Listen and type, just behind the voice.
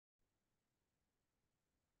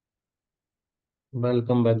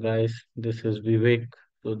Welcome back, guys. This is Vivek.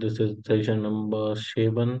 So this is session number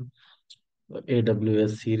 7,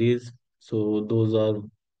 AWS series. So those are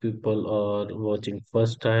people are watching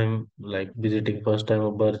first time, like visiting first time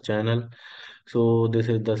of our channel. So this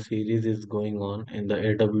is the series is going on in the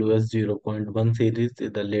AWS 0.1 series,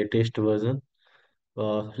 the latest version,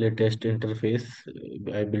 latest interface.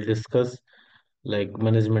 I will discuss like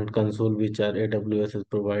management console, which are AWS is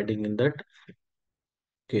providing in that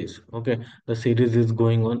case. Okay, the series is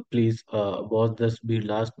going on. Please watch the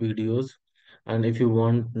last videos, and if you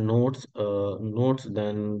want notes,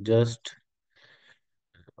 then just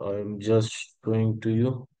I'm just going to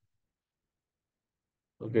you.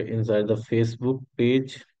 Okay, inside the Facebook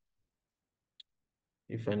page.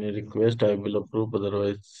 If any request, I will approve.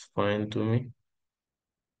 Otherwise, it's fine to me.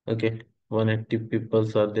 Okay, 180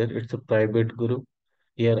 people are there. It's a private group.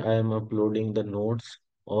 Here I am uploading the notes.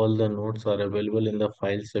 All the notes are available in the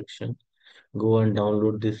file section. Go and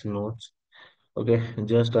download these notes. Okay,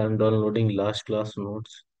 just I'm downloading last class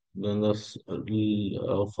notes. Then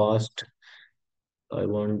fast. I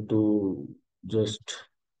want to just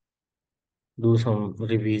do some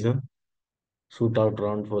revision, shoot out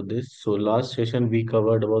round for this. So last session we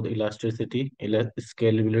covered about elasticity,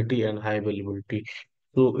 scalability, and high availability.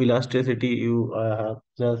 So elasticity,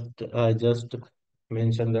 I just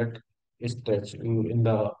mentioned that stretch. You in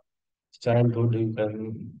the childhood you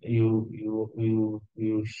can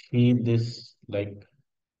you see this like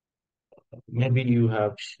maybe you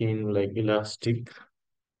have seen like elastic,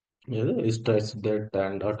 yeah, stretch that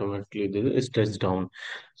and automatically they stretch down.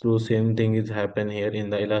 So same thing is happen here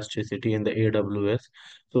in the elasticity in the AWS.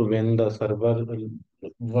 So when the server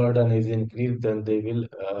burden is increased, then they will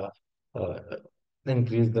uh,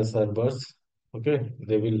 increase the servers. Okay,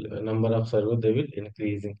 they will number of servers they will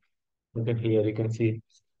increasing. Okay, here you can see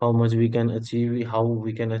how much we can achieve, how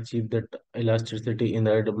we can achieve that elasticity in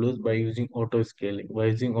the AWS by using auto scaling. By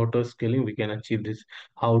using auto scaling, we can achieve this.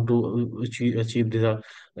 How to achieve this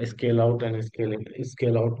scale out and scaling.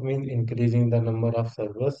 Scale out means increasing the number of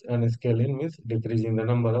servers, and scaling means decreasing the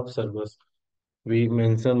number of servers. We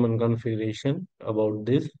mentioned one configuration about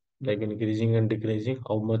this, like increasing and decreasing,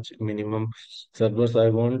 how much minimum servers I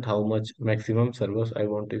want, how much maximum servers I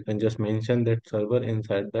want. You can just mention that server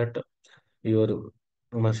inside that your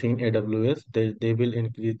machine AWS, they will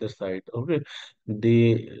increase the site. Okay,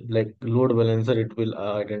 they like load balancer, it will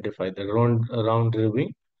identify the round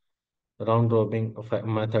robin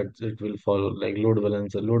methods, it will follow like load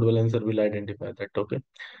balancer will identify that. Okay,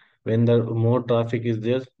 when the more traffic is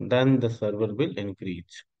there, then the server will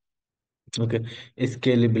increase. Okay,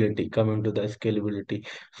 scalability. Coming to the scalability,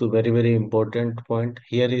 so very very important point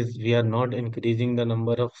here is we are not increasing the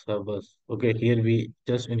number of servers. Okay, here we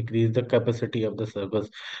just increase the capacity of the servers.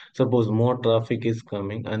 Suppose more traffic is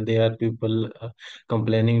coming and there are people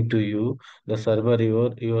complaining to you, the server,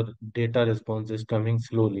 your data response is coming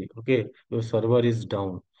slowly. Okay, your server is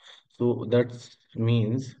down. So that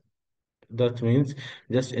means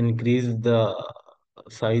just increase the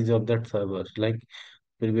size of that server. Like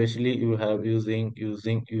previously you have used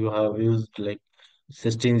like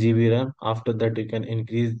 16 GB RAM. After that you can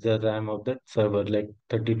increase the RAM of that server like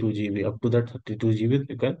 32 GB. Up to that 32 GB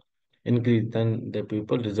you can increase. Then the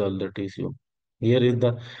people resolve that issue. Here is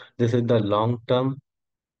the this is the long term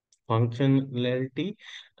functionality,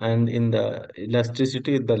 and in the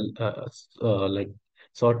elasticity the like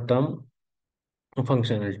short term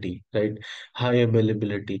functionality, right? High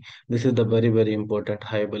availability. This is the very very important,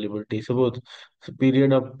 high availability. Suppose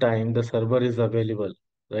period of time the server is available,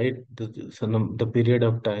 right? The period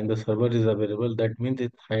of time the server is available, that means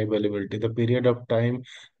it's high availability. The period of time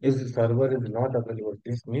is the server is not available,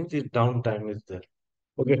 this means its downtime is there.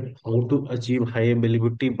 Okay, how to achieve high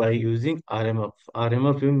availability? By using RMF.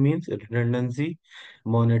 RMF means redundancy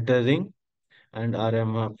monitoring, and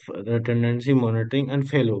RMF, redundancy monitoring and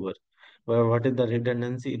failover. Well, what is the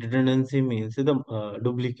redundancy? Redundancy means the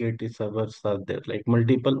duplicate servers are there, like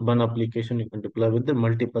multiple one application you can deploy with the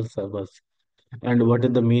multiple servers. And what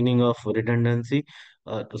is the meaning of redundancy?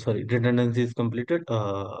 Sorry, redundancy is completed.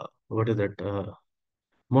 What is that?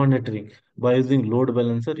 Monitoring. By using load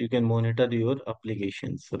balancer, you can monitor your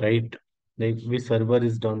applications, right? Like which server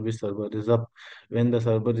is down, which server is up. When the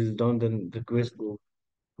server is down, then request go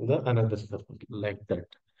to the another server, like that.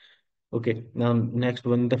 Okay, now next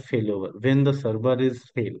one, the failover. When the server is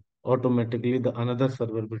fail, automatically the another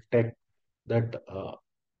server will take that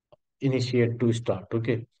initiate to start.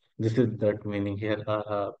 Okay, this is that meaning here.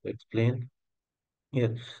 Explain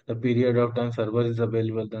here. The period of time server is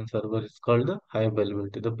available, then server is called the high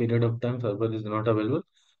availability. The period of time server is not available,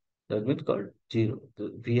 that means called zero.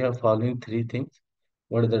 We have following three things.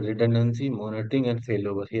 What is the redundancy, monitoring, and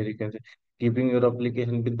failover? Here you can say keeping your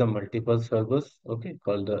application with the multiple servers, okay,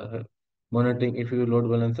 called the monitoring. If your load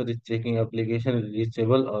balancer is checking application is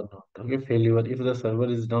reachable or not. Okay, failure. If the server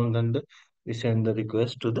is down, then we send the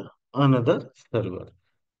request to the another server.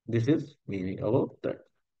 This is meaning about that.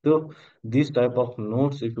 So these type of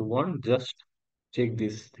notes, if you want, just check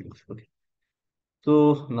these things. Okay.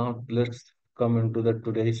 So now let's come into the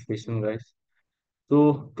today's session, guys.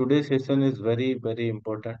 So today's session is very, very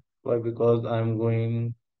important. Why? Because I'm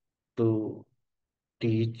going to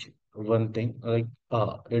teach one thing like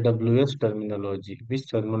AWS terminology, which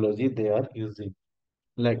terminology they are using.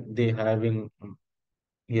 Like they have in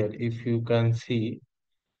here, if you can see,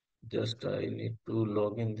 just I need to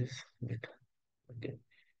log in this bit. Okay,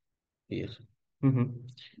 here.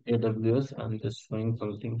 AWS, I'm just showing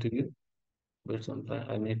something to you. But sometime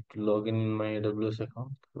I need to log in my AWS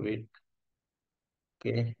account. Wait,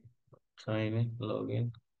 okay, sign in,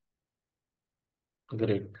 login.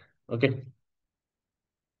 Great. Okay.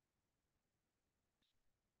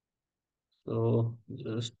 So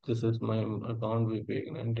just this is my account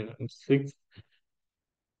Vivek 1996.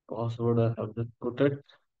 Password I have to put it.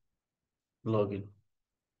 Login.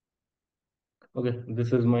 Okay,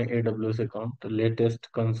 this is my AWS account, the latest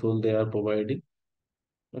console they are providing.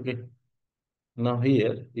 Okay, now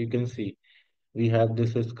here you can see we have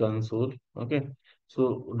this is console. Okay,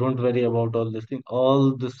 so don't worry about all this thing.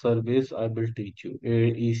 All the service I will teach you.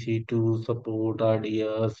 EC2 support,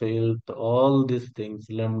 RDR, sales, all these things,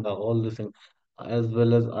 Lambda, all these things, as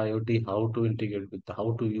well as IoT, how to integrate with,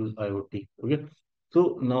 how to use IoT. Okay,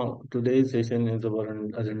 so now today's session is our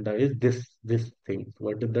agenda is this thing.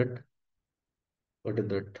 What is that? What is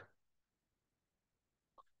that?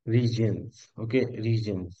 Regions. Okay,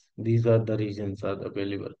 regions. These are the regions are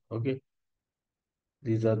available. Okay,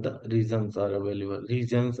 these are the regions are available.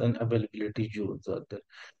 Regions and availability zones are there.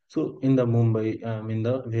 So in the Mumbai, I'm in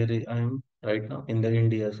the where I am right now in the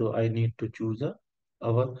India. So I need to choose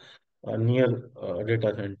our near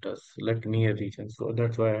data centers, like near regions. So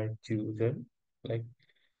that's why I choose like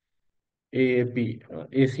AAP,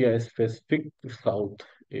 Asia specific South,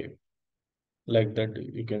 A, like that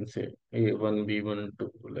you can say A1, B1,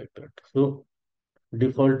 2, like that. So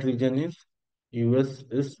default region is US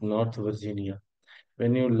is North Virginia.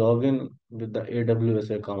 When you log in with the AWS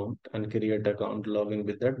account and create account, log in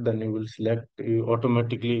with that, then you will select, you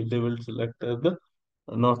automatically they will select as the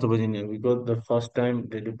North Virginia because the first time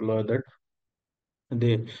they deploy that,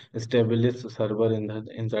 they establish a server in the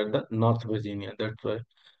inside the North Virginia. That's why.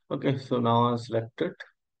 Okay, so now I selected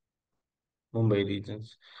Mumbai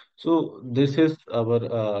regions. So this is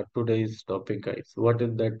our today's topic, guys. What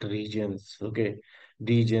is that regions? Okay,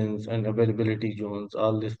 regions and availability zones,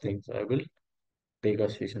 all these things I will take a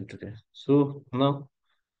session today. So now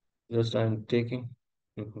just I'm taking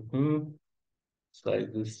size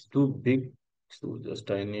is too big. So just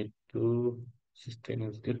I need to sustain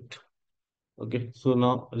is good. Okay, so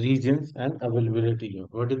now regions and availability zone.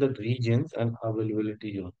 What is the regions and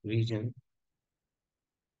availability zone? Region.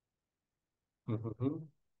 Mhm.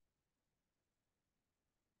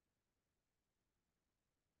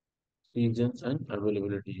 Regions and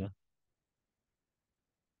availability zone.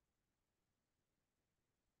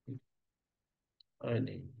 I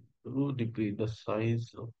need to decrease the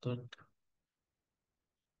size of that.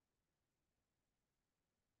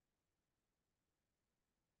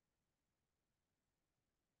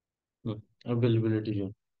 Availability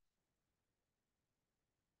zone.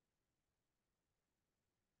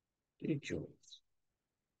 Take zones.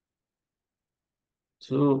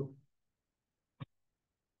 So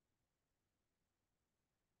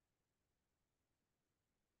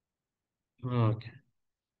okay,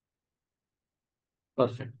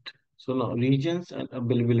 perfect. So now regions and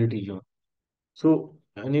availability zone. So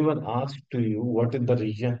anyone asked to you what is the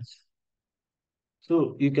regions?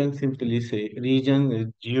 So you can simply say region is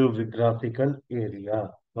geographical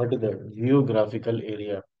area. What is the geographical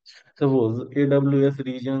area? Suppose AWS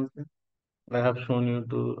regions, I have shown you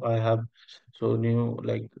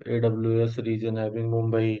like AWS region having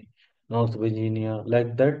Mumbai, North Virginia,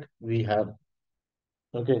 like that we have.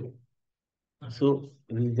 Okay. So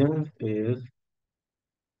region is,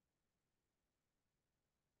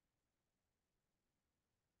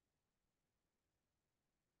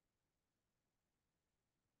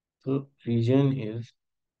 so region is,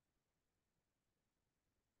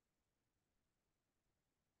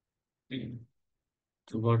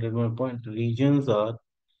 so what is my point? Regions are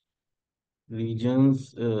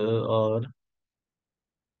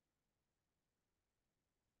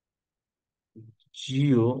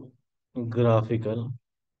geographical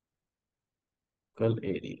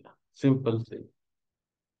area. Simple thing.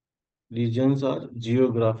 Regions are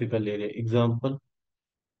geographical area. Example,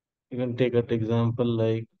 you can take an example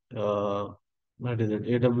like what is it?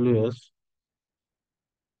 AWS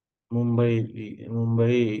Mumbai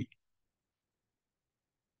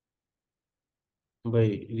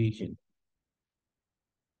Mumbai region,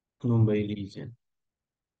 Mumbai region,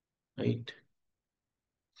 right?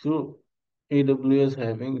 So AWS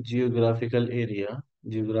having geographical area,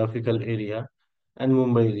 and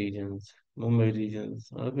Mumbai regions.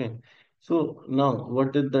 Okay. So now,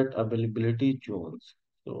 what is that availability zones?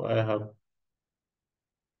 So I have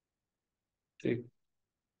take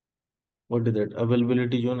what is that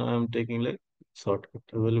availability zone? I am taking like shortcut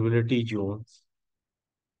availability zones.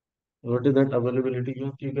 What is that availability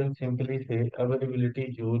zone? You can simply say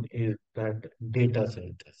availability zone is that data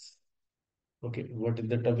centers. Okay, what is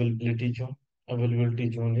that availability zone?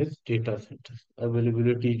 Availability zone is data centers.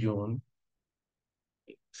 Availability zone,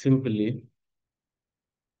 simply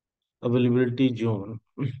availability zone,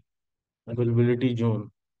 availability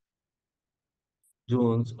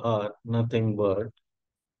zones are nothing but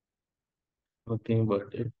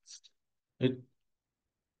it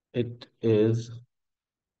it is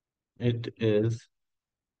it is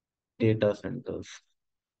data centers.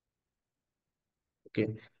 Okay.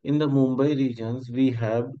 In the Mumbai regions, we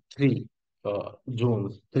have three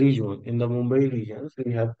zones. In the Mumbai regions,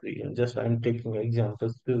 we have three. And just I'm taking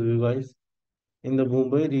examples to you guys. In the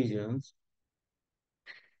Mumbai regions,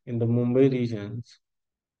 in the Mumbai regions,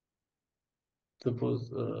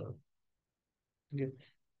 suppose okay,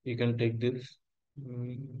 you can take this.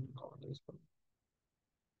 This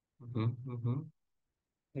one.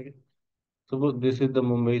 Okay. Suppose this is the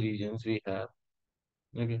Mumbai regions we have.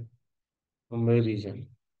 Okay. Mumbai region.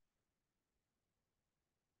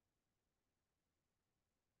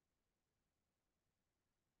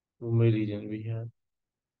 Mumbai region we have.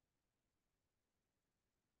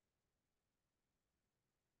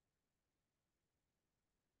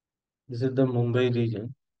 This is the Mumbai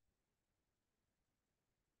region.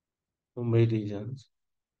 Mumbai regions.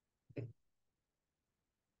 Okay.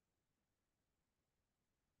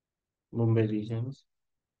 Mumbai regions.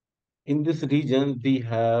 In this region, we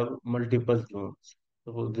have multiple zones.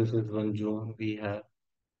 Suppose this is one zone we have.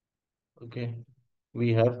 Okay.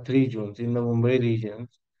 We have three zones. In the Mumbai regions,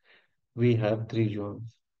 we have three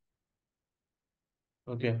zones.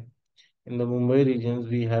 Okay. In the Mumbai regions,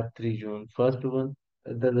 we have three zones. First one,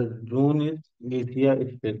 the zone is Asia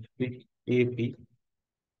specific AP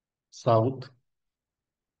South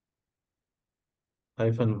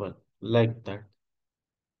 -1. Like that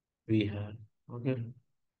we have. Okay.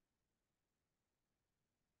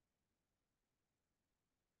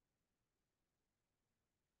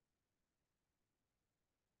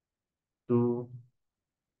 Two,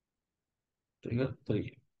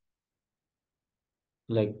 three.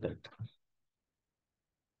 Like that.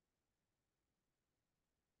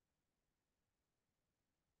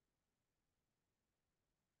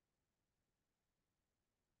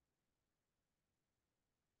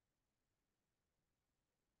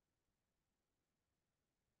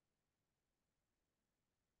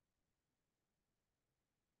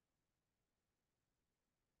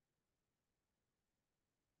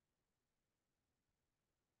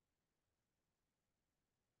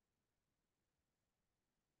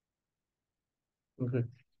 Okay.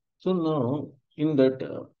 So now in that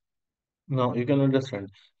now you can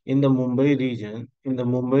understand in the Mumbai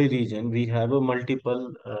region, we have a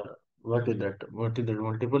multiple, what is that? What is that?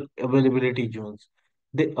 Multiple availability zones.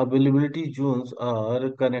 The availability zones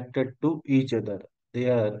are connected to each other. They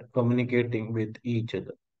are communicating with each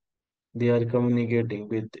other. They are communicating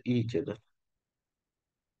with each other.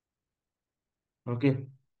 Okay.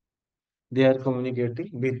 They are communicating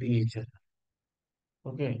with each other.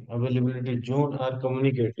 Okay. Availability zone are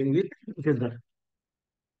communicating with each other.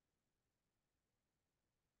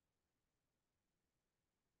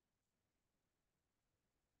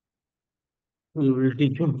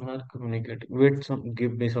 Availability zone are communicating.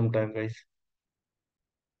 Give me some time, guys.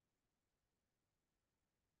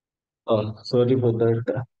 Sorry for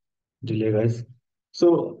that delay, guys.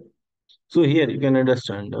 So, so here you can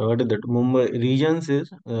understand what is that Mumbai regions is.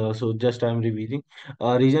 So just I am revealing.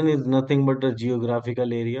 Region is nothing but a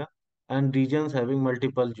geographical area, and regions having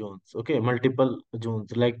multiple zones. Okay, multiple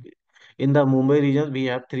zones. Like in the Mumbai region, we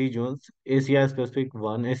have three zones: Asia Pacific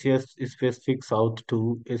one, Asia Pacific South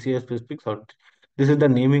two, Asia Pacific South. This is the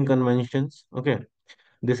naming conventions. Okay,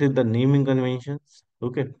 this is the naming conventions.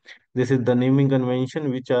 Okay, this is the naming convention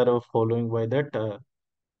which are following by that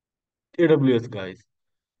AWS guys.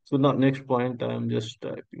 So now next point I'm just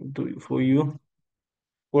typing to for you.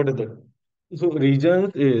 What is that? So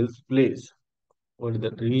regions is place. what is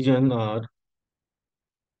that?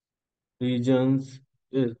 Regions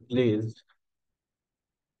is placed,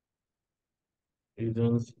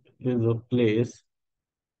 regions is a place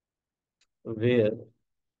where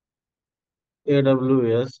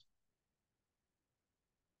AWS,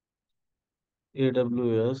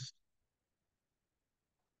 AWS,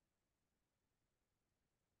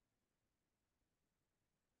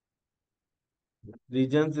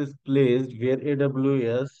 regions is placed where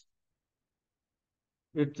AWS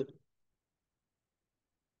its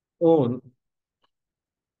own,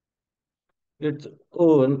 its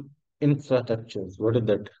own infrastructures. What is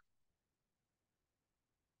that?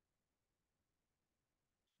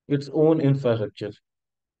 Its own infrastructure.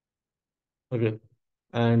 Okay.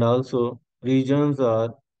 And also regions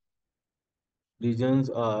are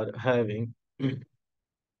having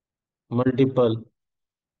multiple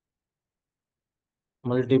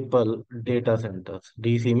multiple data centers.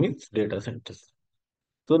 DC means data centers.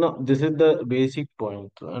 So now this is the basic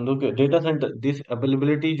point. And okay, data center, this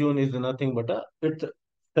availability zone is nothing but a it's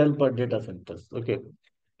self per data centers. Okay.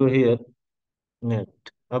 So here net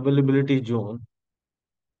availability zone,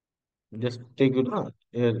 just take it.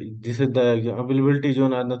 Here, this is the availability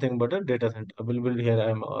zone are nothing but a data center. Availability here I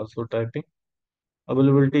am also typing.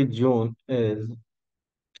 Availability zone is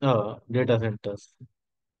data centers.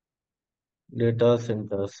 Data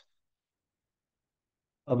centers.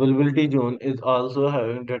 Availability zone is also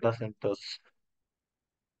having data centers.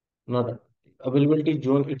 Not availability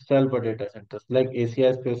zone itself a data centers. Like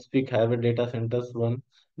ACI specific have a data centers one.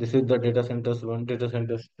 This is the data centers one, data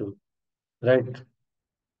centers two. Right.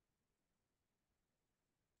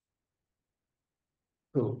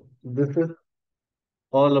 So this is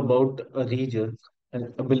all about regions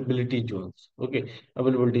and availability zones. Okay,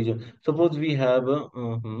 availability zone. Suppose we have a,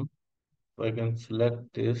 so I can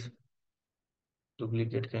select this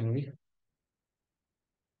duplicate. Can we?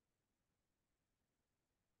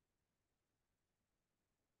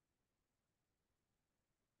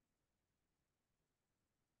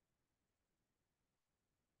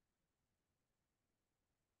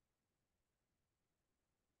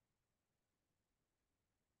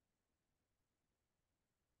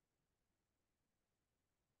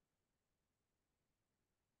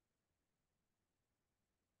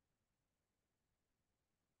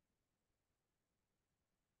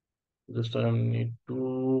 Just I need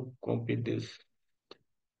to copy this.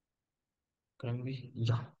 Can we?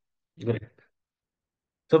 Yeah. Great.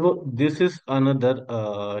 Suppose this is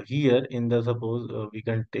another here in the suppose we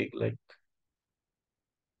can take like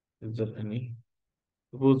is there any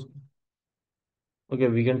suppose okay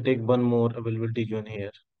we can take one more availability zone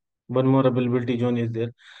here. One more availability zone is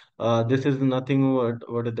there. This is nothing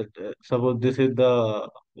what is that? Suppose this is the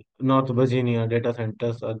North Virginia data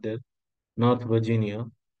centers are there. North Virginia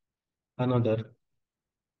another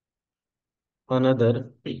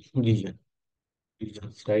another region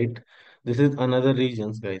regions, right? This is another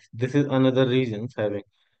regions, guys. This is another regions having,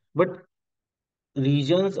 but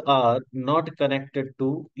regions are not connected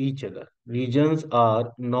to each other. Regions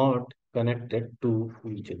are not connected to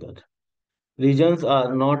each other. Regions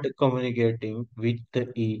are not communicating with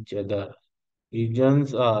each other.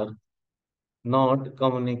 Regions are not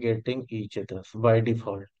communicating each other by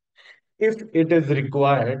default. If it is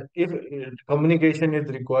required, if communication is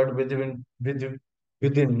required within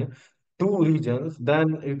two regions,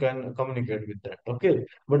 then you can communicate with that. Okay,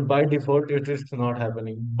 but by default, it is not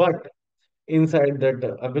happening. But inside that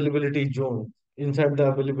inside the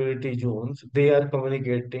availability zones, they are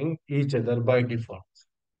communicating each other by default.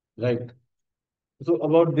 Right. So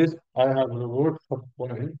about this, I have wrote some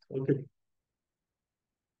points. Okay.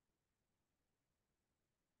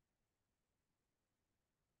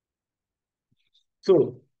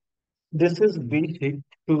 So this is basic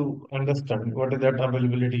to understand what is that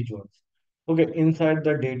availability zones. Okay, inside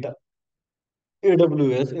the data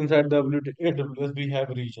AWS, inside the AWS, we have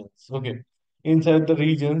regions. Okay, inside the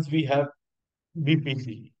regions, we have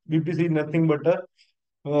vPC. vPC is nothing but a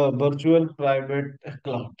virtual private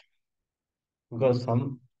cloud. Because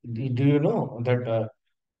do you know that?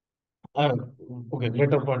 Uh, okay,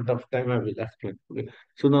 later point of time I will explain. Okay,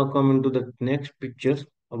 so now coming to the next pictures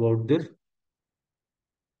about this.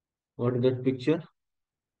 What is that picture?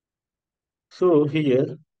 So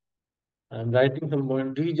here I'm writing some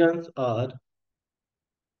point. Regions are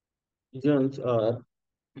regions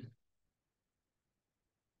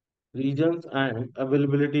and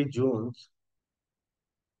availability zones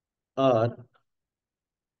are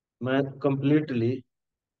completely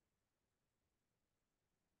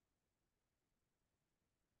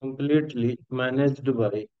managed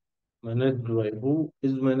by who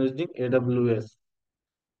is managing AWS.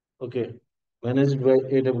 Okay. managed by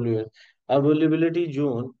AWS. Availability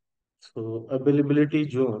zone. So availability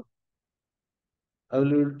zone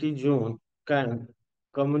can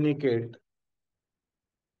communicate,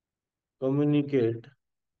 communicate,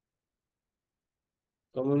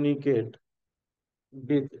 communicate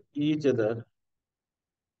with each other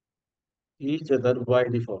by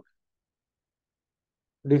default.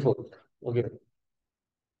 Default. Okay.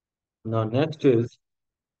 Now next is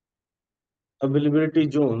availability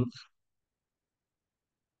zones.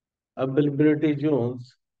 Availability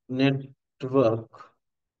zones network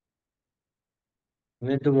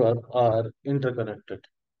network are interconnected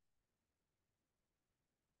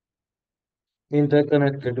with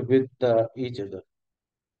each other,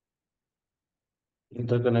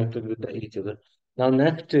 interconnected with each other. Now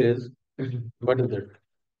next is what is it?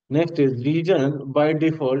 Next is region by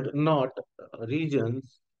default, not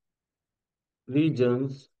regions.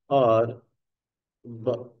 Regions are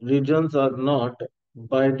regions are not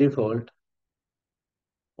by default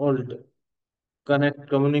alt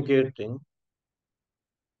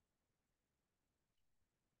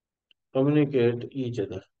communicate each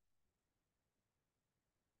other.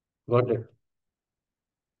 Got it?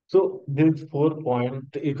 So these 4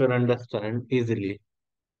 points you can understand easily.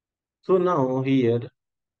 So now here,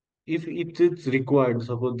 if it is required,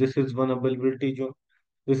 suppose this is one availability zone,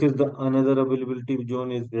 this is the another availability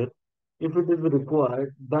zone is there. If it is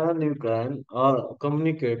required, then you can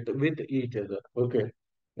communicate with each other. Okay,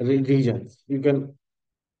 regions you can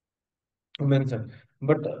mention,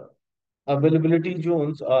 but availability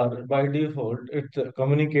zones are by default it's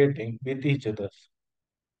communicating with each other.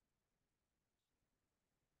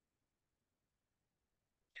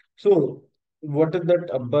 So what is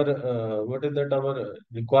that our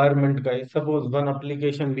requirement, guys? Suppose one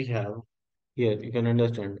application we have here, you can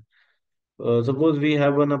understand. Suppose we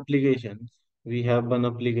have one application. We have one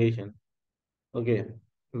application. Okay,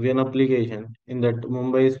 one application in that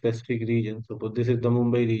Mumbai specific region. Suppose this is the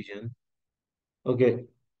Mumbai region. Okay,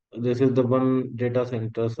 this is the one data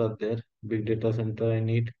centers are there. Big data center. I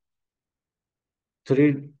need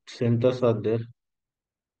three centers are there.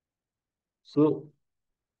 So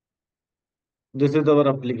this is our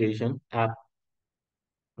application app.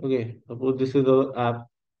 Okay, suppose this is our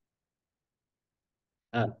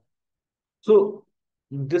app. So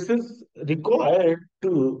this is required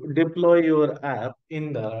to deploy your app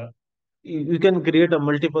in the. You can create a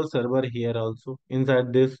multiple server here also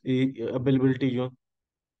inside this availability zone.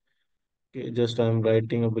 Okay, just I'm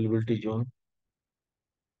writing availability zones.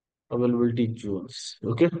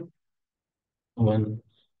 Okay, one.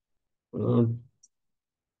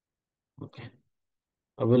 Okay,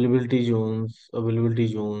 availability zones. Right,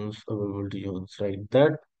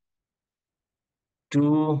 that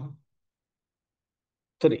two,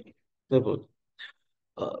 three. Suppose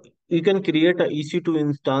you can create a EC2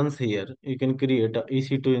 instance here. You can create a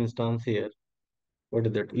EC2 instance here. What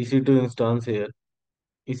is that? EC2 instance here.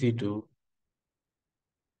 EC2,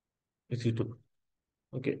 EC2.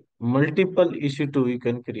 Okay, multiple EC2 you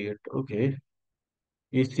can create. Okay,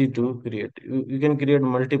 EC2 create. You can create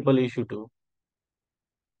multiple EC2,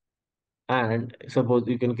 and suppose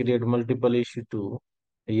you can create multiple EC2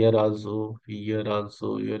 here also you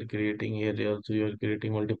are creating here also you are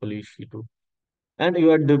creating multiple EC2, and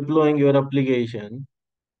you are deploying your application,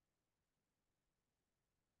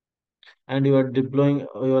 and you are deploying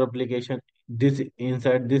your application this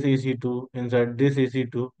inside this EC2, inside this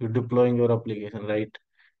EC2, you're deploying your application, right?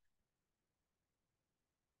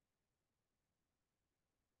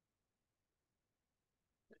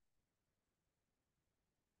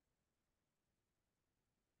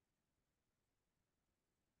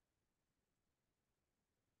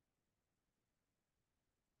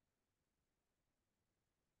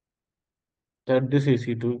 That this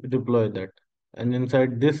EC2 deploy that, and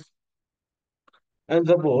inside this. And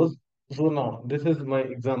suppose, so now this is my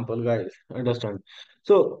example, guys. Understand?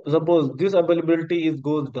 So suppose this availability is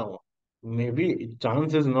goes down. Maybe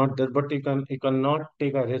chance is not there, but you cannot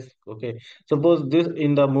take a risk. Okay. Suppose this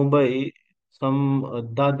in the Mumbai, some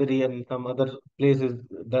Dadri and some other places,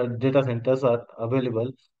 the data centers are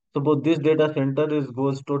available. Suppose this data center is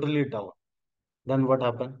goes totally down. Then what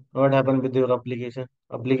happened? What happened with your application?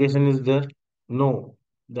 Application is there? No.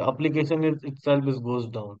 The application is itself is goes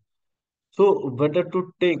down. So better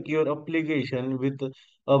to take your application with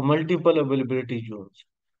multiple availability zones.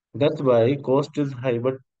 That's why cost is high,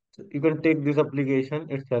 but you can take this application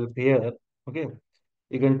itself here. Okay,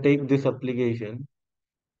 you can take this application.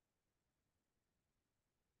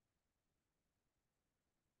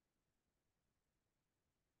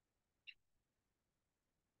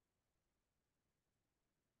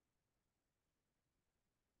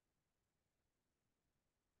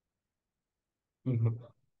 Mhm.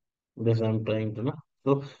 That's I'm trying to know.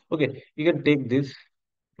 So, okay, you can take this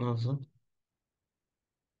also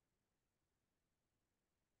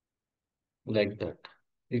like that.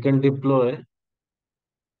 You can deploy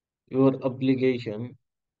your application.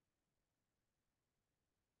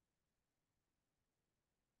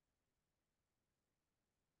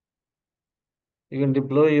 You can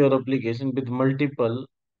deploy your application with multiple.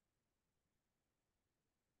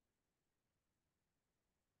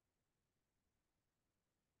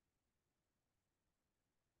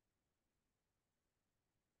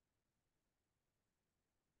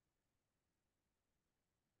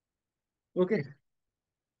 Okay,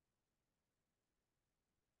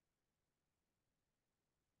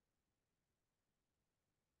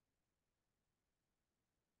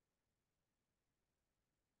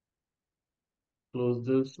 close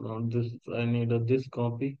this. Not this. I need a this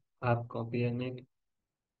copy. App copy. I need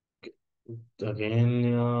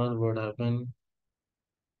again. What happened?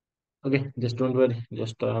 Okay, just don't worry.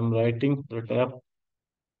 Just I'm writing the tab,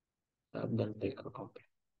 then take a copy.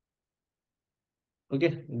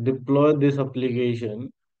 Okay, deploy this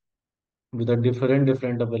application with a different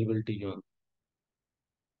availability zone.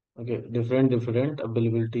 Okay, different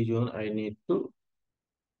availability zone. I need to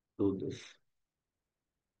do this.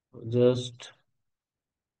 Just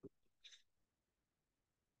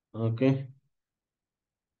okay.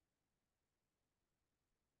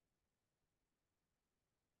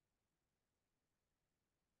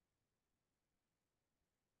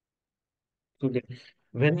 Okay.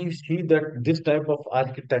 When you see that this type of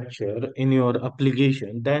architecture in your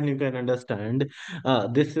application, then you can understand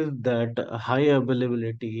this is that high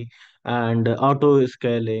availability and auto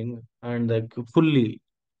scaling and like full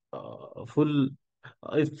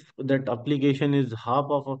if that application is half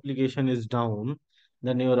of application is down,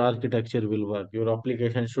 then your architecture will work. Your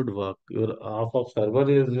application should work. Your half of server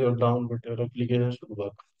is your down, but your application should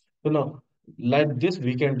work. So now, like this,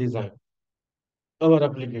 we can design our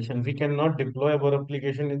application. We cannot deploy our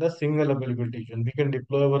application in the single availability zone. We can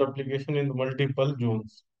deploy our application in multiple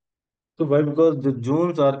zones. So why? Because the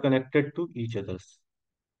zones are connected to each others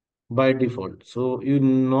by default. So you're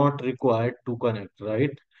not required to connect,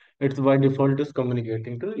 right? It's by default is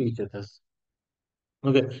communicating to each others.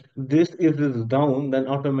 Okay, this is down, then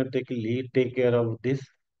automatically take care of this.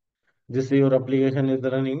 This your application is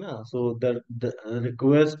running now, so the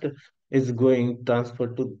request is going transfer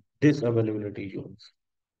to this availability zones.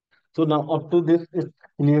 So now up to this is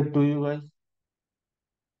clear to you guys.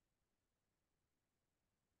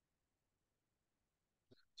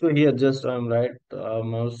 So here just I'm right.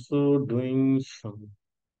 I'm also doing some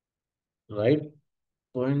right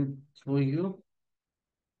point for you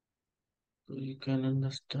so you can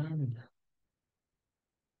understand.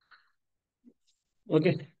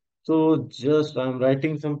 Okay. So just I'm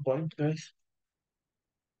writing some point, guys,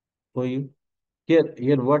 for you.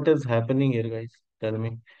 Here, what is happening here, guys? Tell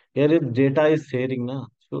me. Here is data is sharing now.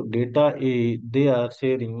 So they are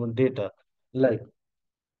sharing one data. Like,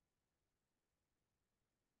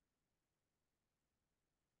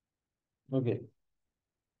 okay.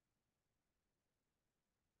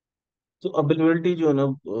 So availability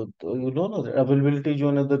zone, you know, the availability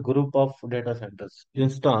zone is the group of data centers.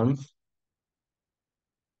 Instance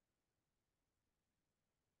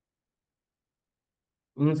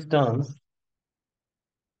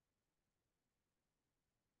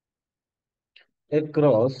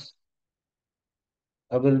across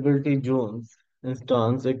availability zones.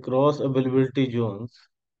 Instance across availability zones.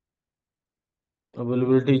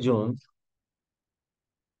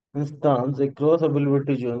 Instance across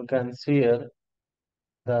availability zone can share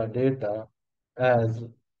the data as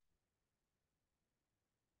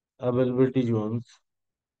availability zones.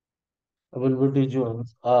 Availability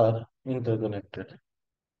zones are interconnected,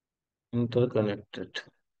 interconnected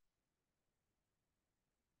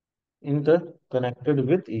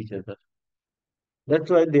with each other. That's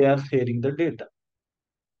why they are sharing the data.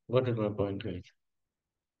 What is my point, guys?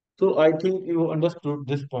 So I think you understood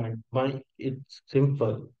this point. My it's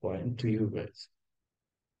simple point to you guys.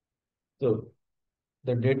 So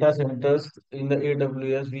the data centers in the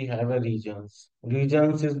AWS we have a regions.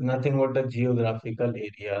 Regions is nothing but a geographical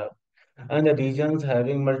area, and the regions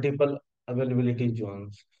having multiple availability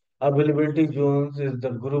zones. Availability zones is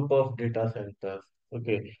the group of data centers.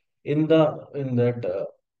 Okay, in that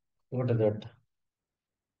what is that?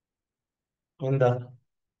 In the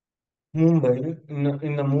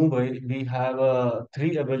in the Mumbai, we have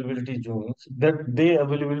three availability zones. That they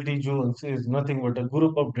availability zones is nothing but a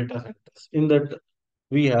group of data centers. In that,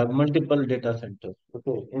 we have multiple data centers.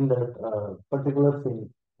 Okay, in that particular thing,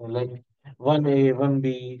 like 1A,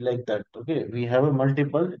 1B, like that. Okay, we have a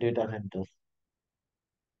multiple data centers.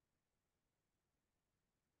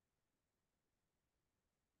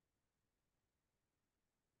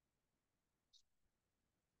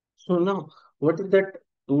 So now, what is that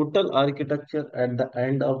total architecture at the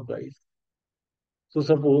end of, guys? So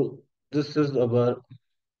suppose this is our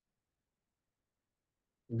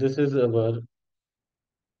this is our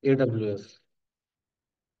AWS.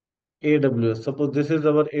 AWS. Suppose this is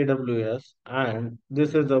our AWS and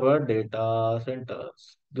this is our data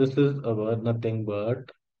centers. This is our nothing but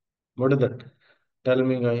what is that? Tell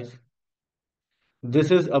me, guys.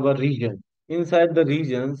 This is our region. Inside the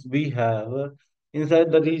regions we have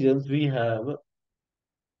inside the regions we have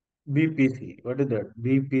BPC. What is that?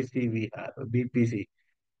 BPC we have BPC.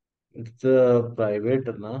 It's a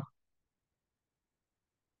private, na?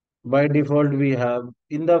 By default we have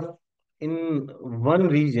in one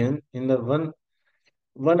region in the one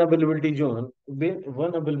availability zone,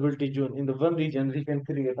 one availability zone in the one region, we can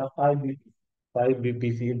create a 5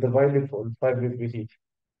 BPC, the by default 5 BPC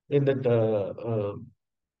in that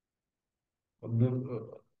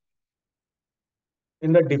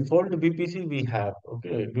in the default BPC we have,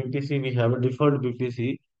 okay, BPC we have a default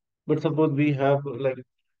BPC, but suppose we have like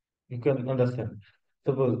you can understand.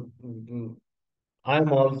 Suppose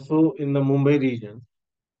I'm also in the Mumbai region,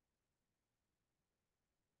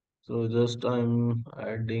 so just okay,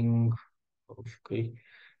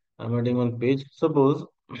 I'm adding one page. Suppose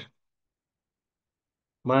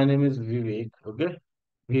my name is Vivek, okay,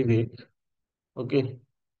 Vivek, okay.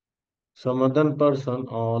 Some other person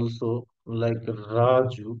also like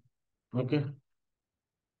Raju, okay,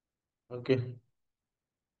 okay,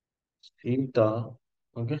 Sita,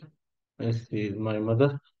 okay. This is my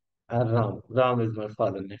mother, and Ram. Ram is my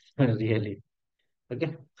father name, really.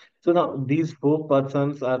 Okay. So now these four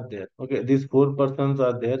persons are there. Okay, these four persons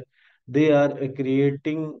are there. They are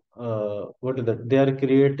creating what is that? They are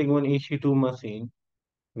creating one EC2 machine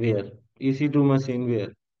where EC2 machine where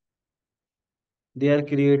they are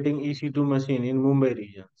creating EC2 machine in Mumbai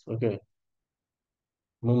regions. Okay,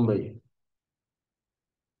 Mumbai,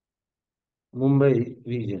 Mumbai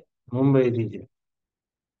region, Mumbai region,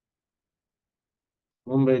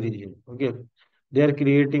 Mumbai region. Okay, they are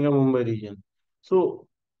creating a Mumbai region. So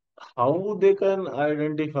how they can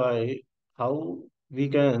identify, how we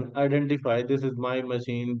can identify this is my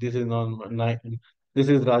machine, this is not my, this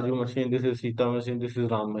is Raju machine, this is Sita machine, this is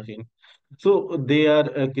Ram machine. So they are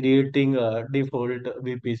creating a default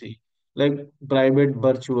VPC, like private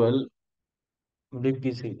virtual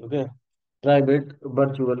VPC, okay, private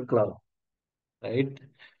virtual cloud, right?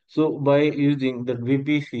 So by using the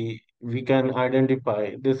VPC, we can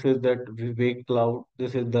identify this is that Vivek cloud,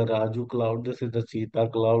 this is the Raju cloud, this is the Sita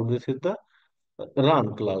cloud, this is the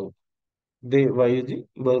Ram cloud. They by using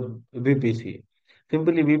VPC.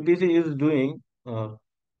 Simply VPC is doing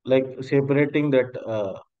like separating that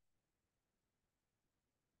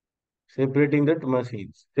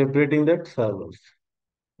machines, separating that servers.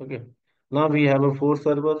 Okay. Now we have a four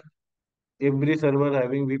server, every server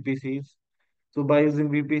having VPCs. So by using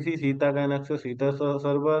VPC, Sita can access Sita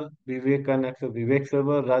server, Vivek can access Vivek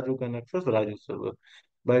server, Raju can access Raju server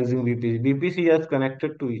by using VPC. VPC is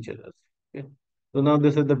connected to each other. Okay. So now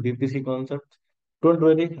this is the VPC concept. Don't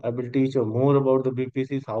worry, I will teach you more about the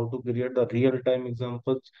VPCs, how to create the real-time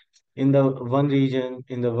examples. In the one region,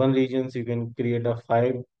 in the one regions, you can create a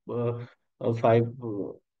five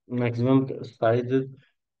maximum sizes,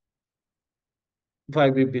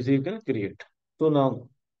 five VPC you can create. So now,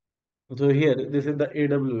 so here, this is the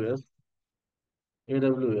AWS.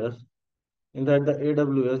 AWS. Inside the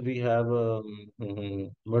AWS, we have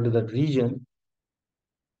what is that region?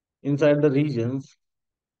 Inside the regions,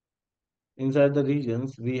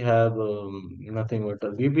 we have nothing but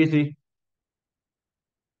a VPC,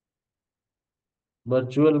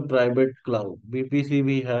 virtual private cloud. VPC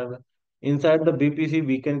we have inside the VPC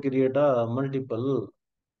we can create a multiple.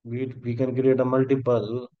 We can create a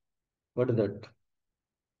multiple. What is that?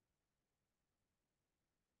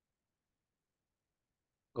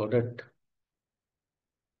 Got it.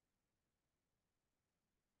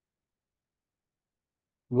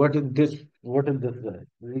 What is this? What is this guy?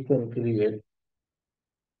 We can create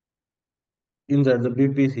inside the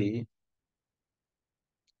VPC.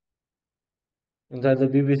 Inside the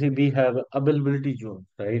VPC we have availability zone,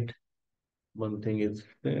 right? One thing is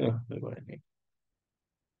reminding.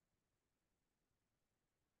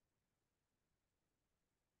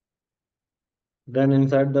 Then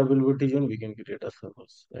inside the availability zone we can create a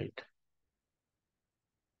servers, right?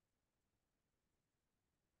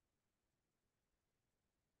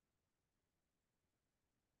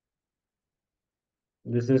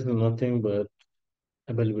 This is nothing but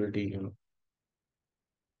availability,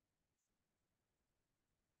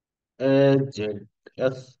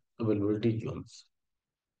 AZS availability zones.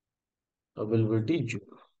 Availability zone.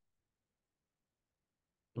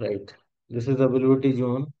 right? This is availability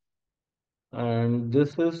zone, and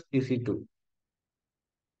this is EC2.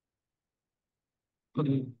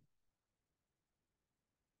 Okay,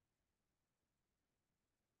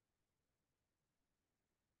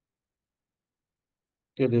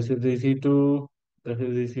 this is EC2, this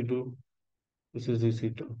is EC2, this is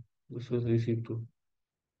EC2, this is EC2.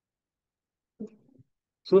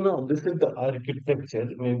 So now this is the architecture.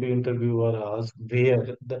 Maybe interviewer asks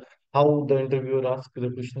where the how the interviewer asks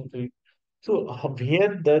the question to you. So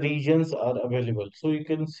where the regions are available. So you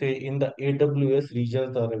can say in the AWS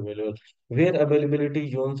regions are available. Where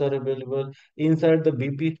availability zones are available. Inside the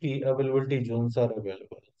BPC availability zones are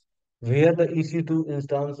available. Where the EC2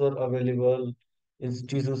 instance are available is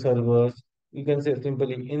TSU servers. You can say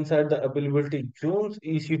simply inside the availability zones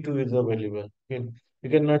EC2 is available. Okay. You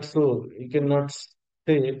cannot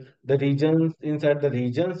say the regions inside the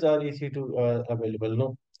regions are EC2 available.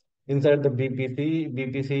 No, inside the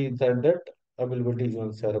BPC inside that availability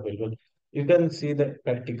zones are available. You can see the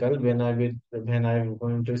practical when I'm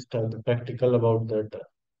going to start the practical about that.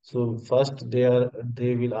 So first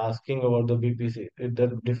they will asking about the BPC.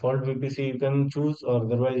 The default BPC you can choose, or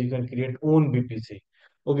otherwise you can create own BPC.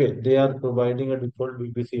 Okay, they are providing a default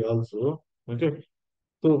BPC also. Okay,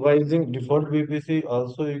 so by using default BPC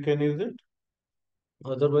also you can use it.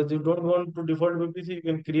 Otherwise, you don't want to default VPC, you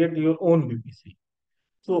can create your own VPC.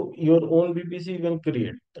 So your own VPC you can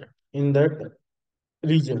create that in that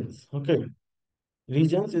regions. Okay,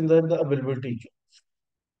 regions in that the availability.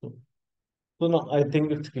 So, so now I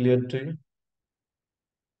think it's clear to you.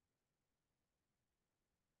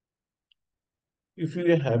 If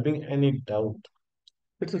you are having any doubt,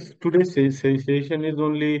 today's session is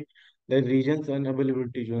only the regions and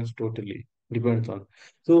availability zones totally depends on.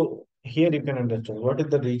 So here you can understand what is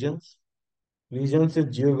the regions. Regions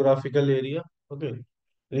is geographical area. Okay,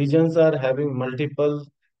 regions are having multiple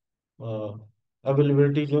uh,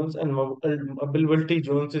 availability zones, and availability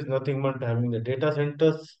zones is nothing but having the data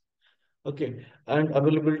centers. Okay, and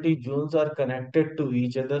availability zones are connected to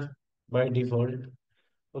each other by default.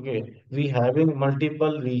 Okay, we having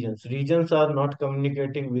multiple regions. Regions are not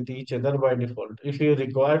communicating with each other by default. If you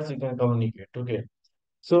requires, you can communicate. Okay,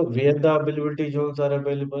 so where the availability zones are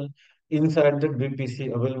available, inside the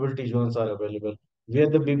BPC availability zones are available. Where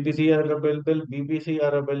the BPC are available, BPC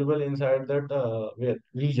are available inside that where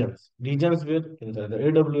regions. Regions where inside the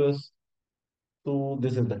AWS. So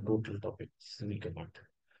this is the total topics we covered.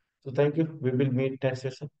 So thank you. We will meet next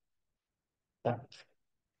session. Thanks.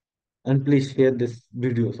 And please share this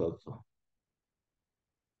videos also.